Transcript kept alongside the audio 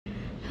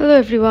Hello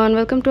everyone,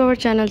 welcome to our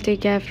channel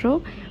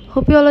Techavro.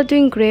 Hope you all are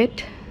doing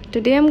great.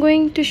 Today I'm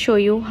going to show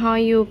you how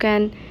you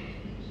can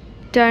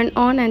turn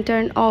on and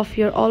turn off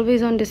your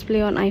always on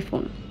display on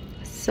iPhone.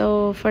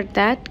 So for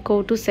that,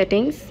 go to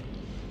settings.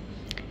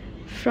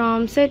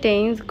 From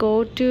settings,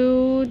 go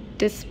to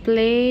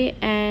display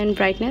and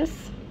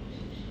brightness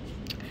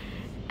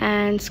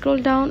and scroll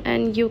down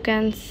and you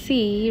can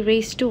see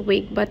raise to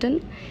wake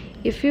button.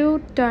 If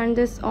you turn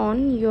this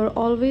on, your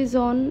always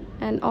on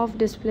and off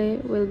display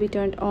will be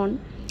turned on,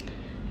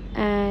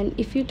 and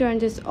if you turn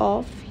this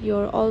off,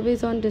 your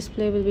always on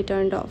display will be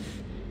turned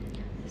off.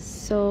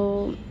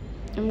 So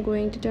I'm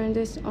going to turn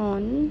this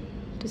on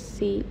to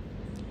see.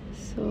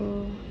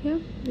 So yeah,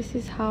 this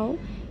is how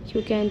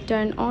you can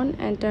turn on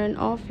and turn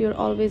off your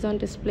always on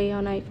display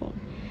on iPhone.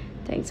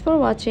 Thanks for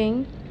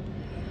watching.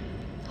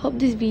 Hope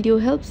this video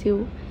helps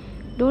you.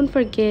 Don't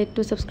forget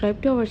to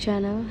subscribe to our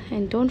channel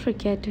and don't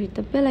forget to hit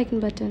the bell icon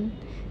button.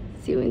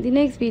 See you in the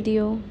next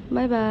video.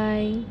 Bye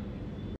bye.